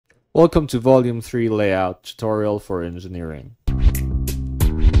Welcome to Volume 3 Layout Tutorial for Engineering.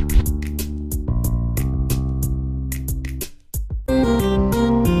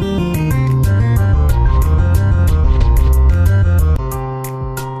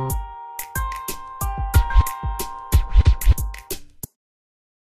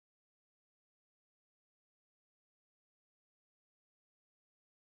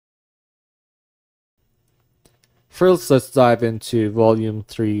 First, let's dive into Volume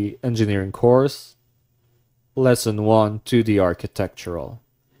 3 Engineering course, Lesson 1, 2D Architectural.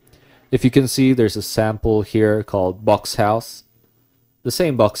 If you can see, there's a sample here called Box House, the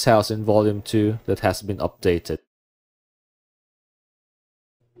same box house in Volume 2 that has been updated.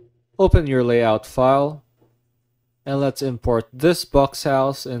 Open your layout file, and let's import this box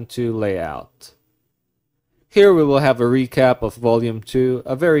house into Layout. Here we will have a recap of Volume 2,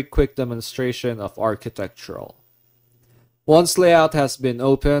 a very quick demonstration of architectural. Once layout has been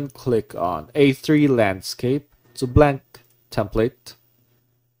opened, click on A3 Landscape to blank template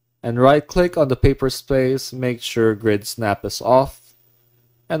and right click on the paper space, make sure grid snap is off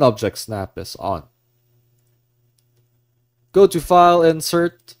and object snap is on. Go to File,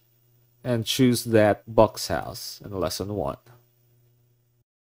 Insert and choose that box house in Lesson 1.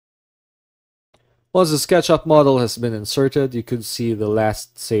 Once the SketchUp model has been inserted, you could see the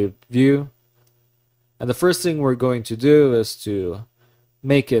last saved view. And the first thing we're going to do is to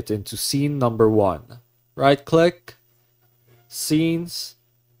make it into scene number 1. Right click, scenes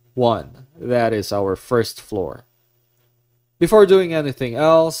 1. That is our first floor. Before doing anything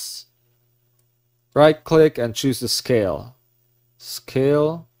else, right click and choose the scale.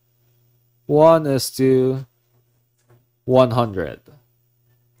 Scale 1:100.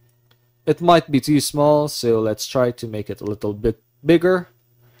 It might be too small, so let's try to make it a little bit bigger.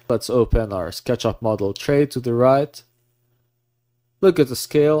 Let's open our SketchUp model tray to the right. Look at the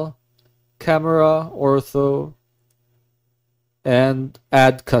scale, camera, ortho, and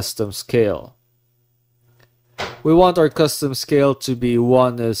add custom scale. We want our custom scale to be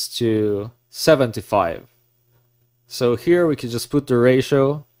 1:75. So here we can just put the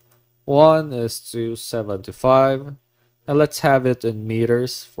ratio 1:75, and let's have it in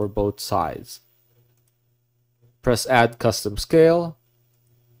meters for both sides. Press add custom scale.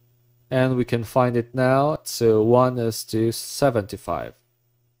 And we can find it now, so 1:75.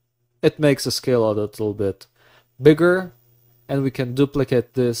 It makes the scale a little bit bigger, and we can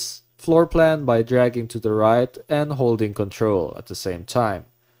duplicate this floor plan by dragging to the right and holding Control at the same time.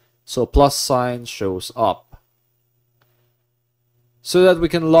 So plus sign shows up. So that we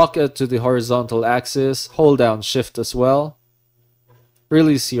can lock it to the horizontal axis, hold down Shift as well.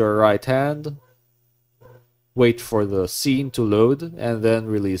 Release your right hand. Wait for the scene to load and then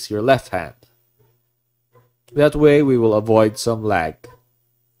release your left hand. That way we will avoid some lag.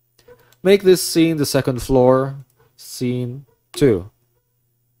 Make this scene the second floor, scene 2.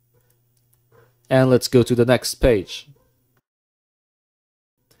 And let's go to the next page.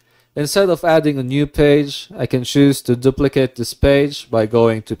 Instead of adding a new page, I can choose to duplicate this page by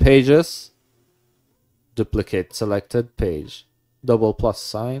going to Pages, Duplicate Selected Page, double plus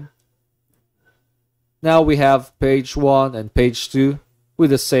sign. Now we have page 1 and page 2 with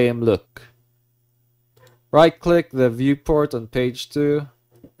the same look. Right click the viewport on page 2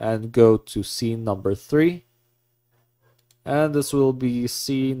 and go to scene number 3. And this will be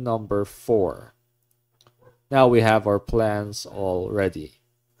scene number 4. Now we have our plans all ready.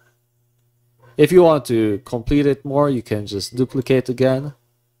 If you want to complete it more, you can just duplicate again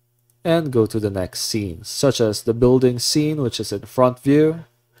and go to the next scene, such as the building scene, which is in front view.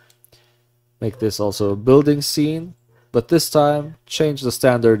 Make this also a building scene, but this time change the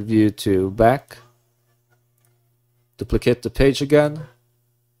standard view to back. Duplicate the page again.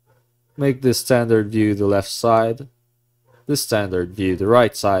 Make this standard view the left side. This standard view the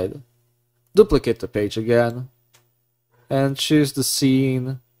right side. Duplicate the page again. And choose the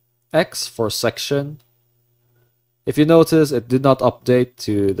scene X for section. If you notice, it did not update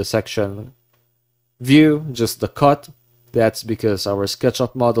to the section view, just the cut. That's because our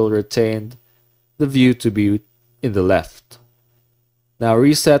SketchUp model retained the view to be in the left. Now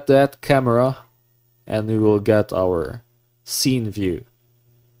reset that camera and we will get our scene view.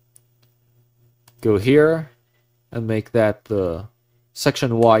 Go here and make that the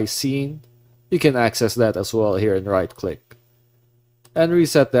section Y scene. You can access that as well here and right click. And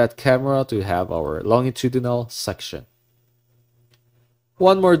reset that camera to have our longitudinal section.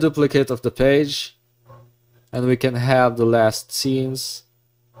 One more duplicate of the page and we can have the last scenes,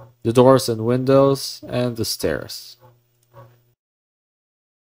 the doors and windows, and the stairs.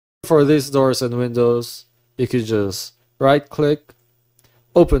 For these doors and windows, you could just right click,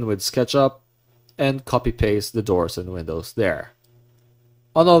 Open with Sketchup and copy paste the doors and windows there.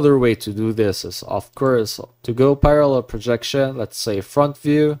 Another way to do this is, of course, to go parallel projection, let's say front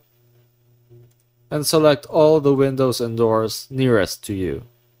view, and select all the windows and doors nearest to you.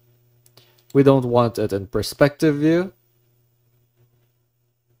 We don't want it in perspective view.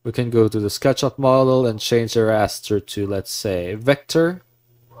 We can go to the SketchUp model and change the raster to, let's say, vector.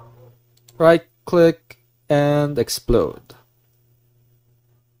 Right click and explode.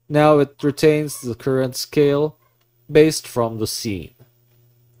 Now it retains the current scale based from the scene.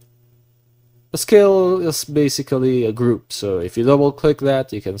 A scale is basically a group, so if you double click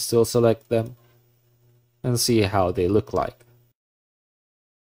that, you can still select them and see how they look like.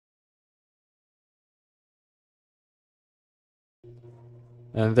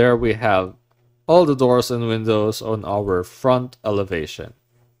 And there we have all the doors and windows on our front elevation.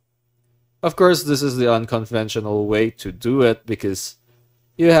 Of course, this is the unconventional way to do it because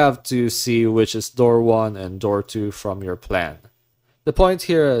you have to see which is door 1 and door 2 from your plan. The point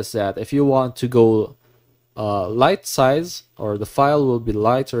here is that if you want to go light size, or the file will be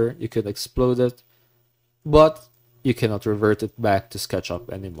lighter, you can explode it, but you cannot revert it back to SketchUp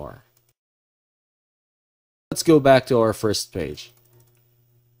anymore. Let's go back to our first page.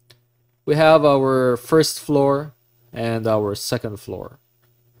 We have our first floor and our second floor.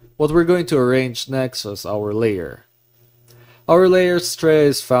 What we're going to arrange next is our layer. Our layers tray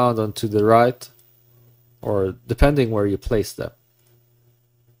is found on to the right, or depending where you place them.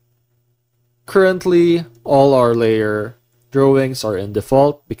 Currently, all our layer drawings are in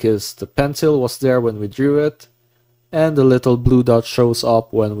default because the pencil was there when we drew it, and the little blue dot shows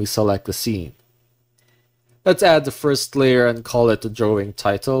up when we select the scene. Let's add the first layer and call it the drawing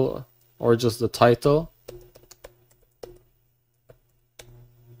title, or just the title.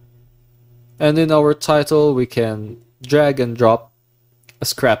 And in our title, we can drag and drop a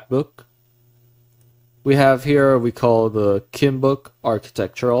scrapbook. We have here, we call the Kimbook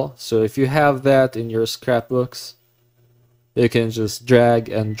architectural. So if you have that in your scrapbooks, you can just drag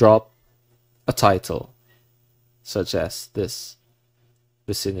and drop a title, such as this: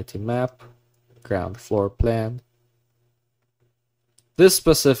 vicinity map, ground floor plan. This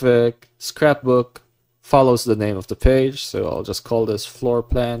specific scrapbook follows the name of the page, so I'll just call this floor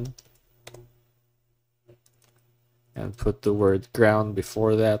plan and put the word ground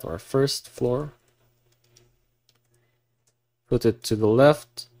before that, or first floor. Put it to the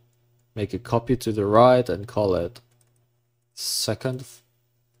left, make a copy to the right and call it second.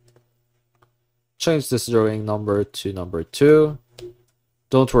 Change this drawing number to number 2.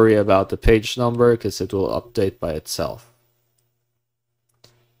 Don't worry about the page number because it will update by itself.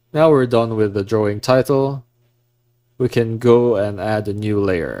 Now we're done with the drawing title. We can go and add a new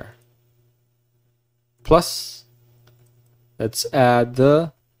layer. Plus, let's add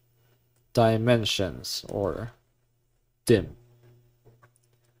the dimensions, or dim.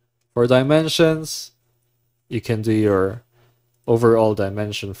 For dimensions, you can do your overall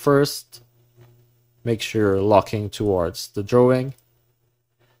dimension first. Make sure you're locking towards the drawing.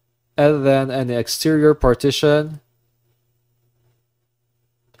 And then any exterior partition,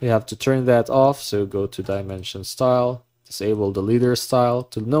 you have to turn that off, so go to dimension style, disable the leader style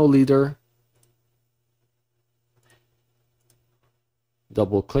to no leader.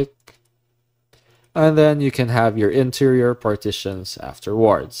 Double click. And then you can have your interior partitions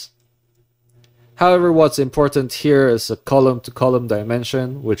afterwards. However, what's important here is a column-to-column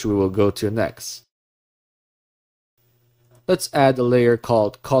dimension, which we will go to next. Let's add a layer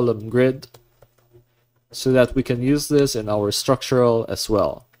called column grid so that we can use this in our structural as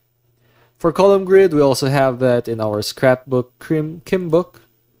well. For column grid, we also have that in our scrapbook Kimbook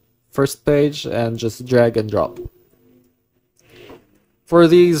first page, and just drag and drop. For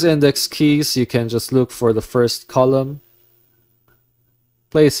these index keys, you can just look for the first column,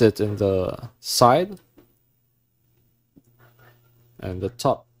 place it in the side and the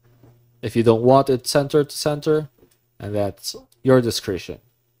top. If you don't want it center to center, and that's your discretion.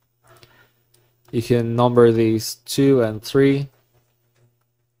 You can number these 2 and 3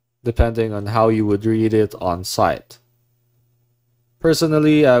 depending on how you would read it on site.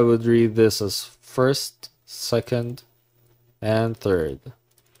 Personally, I would read this as first, second, and third.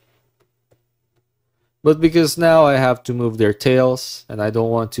 But because now I have to move their tails and I don't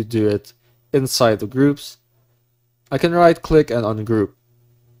want to do it inside the groups, I can right click and ungroup.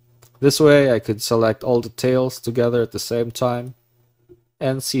 This way I could select all the tails together at the same time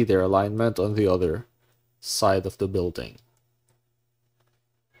and see their alignment on the other side of the building.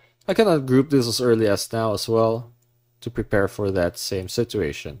 I can ungroup this as early as now as well to prepare for that same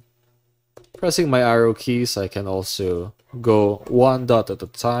situation. Pressing my arrow keys, I can also go one dot at a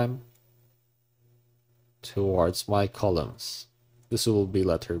time towards my columns. This will be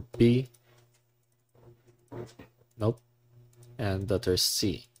letter B. Nope. And letter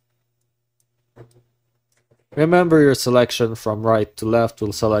C. Remember, your selection from right to left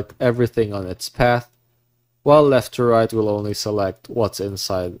will select everything on its path, while left to right will only select what's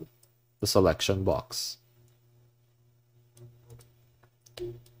inside the selection box.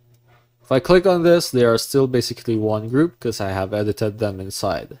 If I click on this, they are still basically one group because I have edited them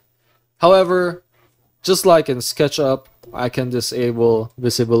inside. However, just like in Sketchup, I can disable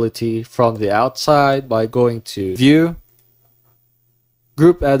visibility from the outside by going to View,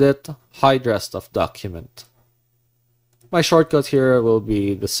 Group Edit, Hide Rest of Document. My shortcut here will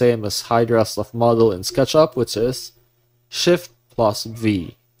be the same as Hide Rest of Model in Sketchup, which is Shift plus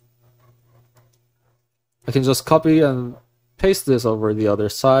V. I can just copy and paste this over the other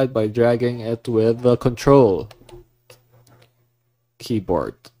side by dragging it with the Control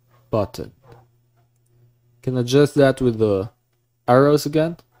keyboard button. Can adjust that with the arrows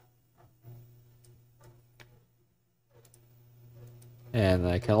again. And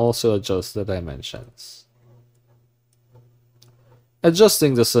I can also adjust the dimensions.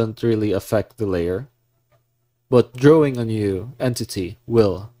 Adjusting doesn't really affect the layer, but drawing a new entity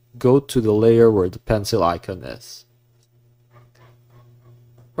will. Go to the layer where the pencil icon is.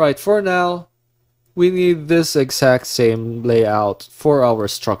 Right, for now, we need this exact same layout for our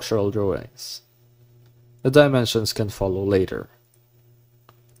structural drawings. The dimensions can follow later.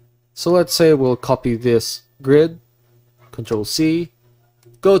 So let's say we'll copy this grid, Ctrl C,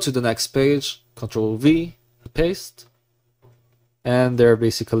 go to the next page, Ctrl V, paste, and they're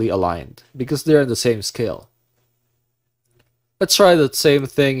basically aligned because they're in the same scale. Let's try the same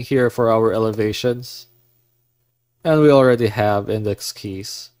thing here for our elevations. And we already have index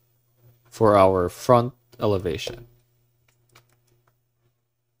keys for our front elevation.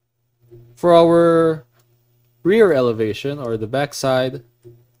 For our rear elevation, or the back side,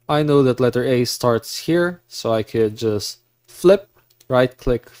 I know that letter A starts here, so I could just flip, right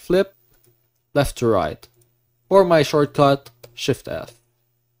click, flip, left to right. Or my shortcut, Shift F.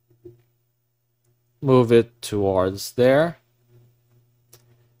 Move it towards there.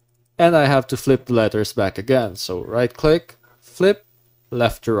 And I have to flip the letters back again. So right click, flip,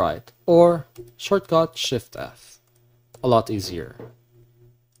 left to right. Or shortcut, Shift F. A lot easier.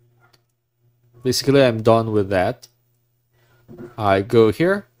 Basically, I'm done with that. I go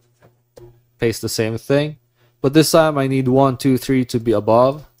here, paste the same thing. But this time I need 1, 2, 3 to be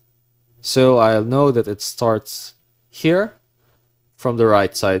above. So I'll know that it starts here from the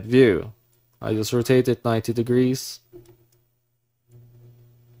right side view. I just rotate it 90 degrees.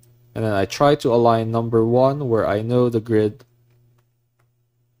 And then I try to align number 1 where I know the grid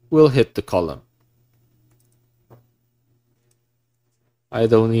will hit the column. I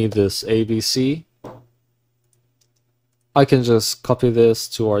don't need this ABC. I can just copy this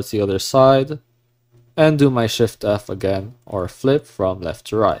towards the other side and do my Shift F again, or flip from left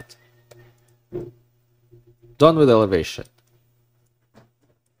to right. Done with elevation.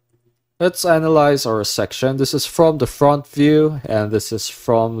 Let's analyze our section. This is from the front view and this is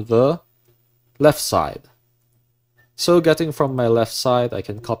from the left side. So getting from my left side, I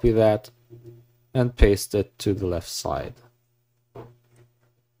can copy that and paste it to the left side.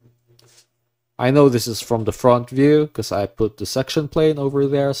 I know this is from the front view because I put the section plane over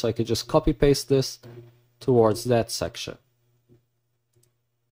there, so I could just copy paste this towards that section.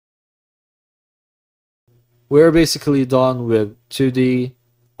 We're basically done with 2D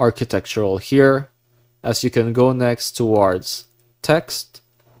architectural here, as you can go next towards text,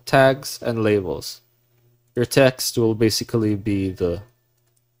 tags, and labels. Your text will basically be the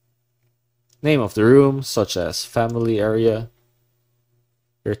name of the room, such as family area.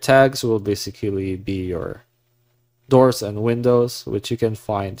 Your tags will basically be your doors and windows, which you can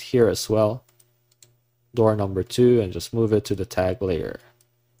find here as well. Door number 2, and just move it to the tag layer.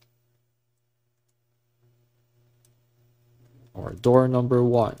 Or door number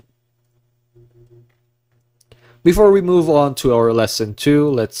 1. Before we move on to our lesson 2,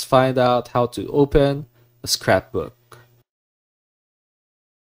 let's find out how to open a scrapbook.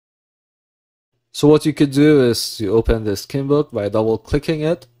 So what you could do is to open this Kimbook by double clicking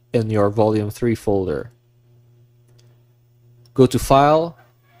it in your volume 3 folder. Go to File,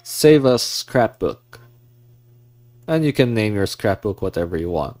 Save as Scrapbook. And you can name your scrapbook whatever you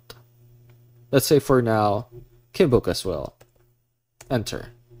want. Let's say for now, Kimbook as well. Enter.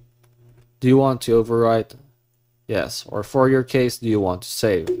 Do you want to overwrite? Yes. Or for your case, do you want to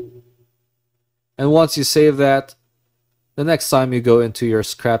save? And once you save that, the next time you go into your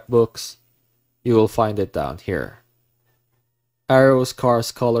scrapbooks, you will find it down here. Arrows,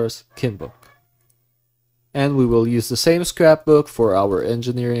 cars, colors, Kinbook. And we will use the same scrapbook for our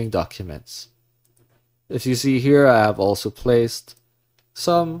engineering documents. If you see here, I have also placed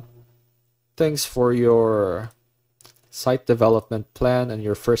some things for your site development plan and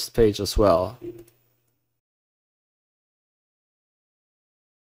your first page as well.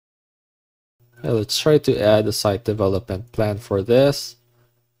 Now let's try to add a site development plan for this.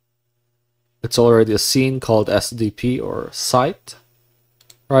 It's already a scene called SDP or site.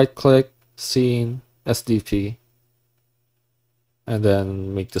 Right click, scene, SDP. And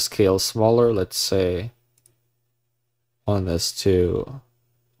then make the scale smaller. Let's say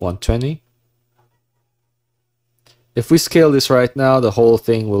 1:120. If we scale this right now, the whole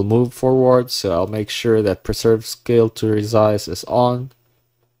thing will move forward. So I'll make sure that preserve scale to resize is on.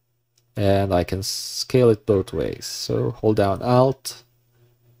 And I can scale it both ways. So hold down Alt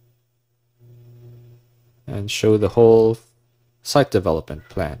and show the whole site development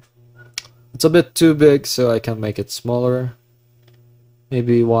plan. It's a bit too big, so I can make it smaller.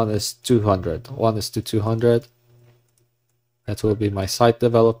 Maybe 1:200. 1:200. That will be my site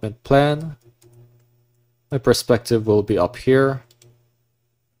development plan. My perspective will be up here.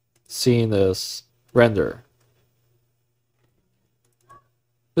 Scene is render.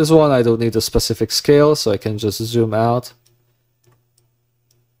 This one I don't need a specific scale, so I can just zoom out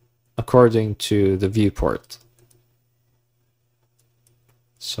according to the viewport.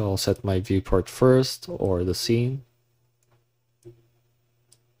 So I'll set my viewport first, or the scene.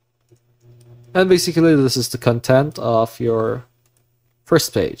 And basically this is the content of your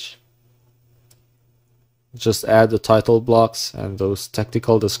first page. Just add the title blocks and those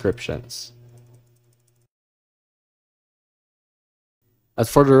technical descriptions. And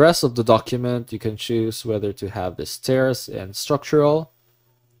for the rest of the document, you can choose whether to have the stairs in structural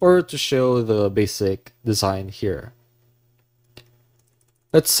or to show the basic design here.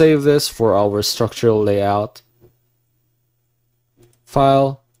 Let's save this for our structural layout.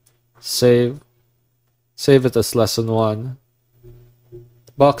 File, save it as lesson 1,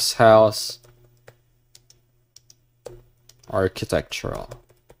 box house, architectural.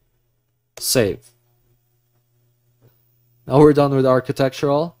 Save. Now we're done with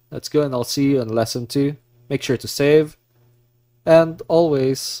architectural. Let's go, and I'll see you in lesson 2. Make sure to save, and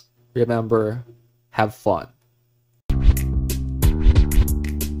always remember, have fun.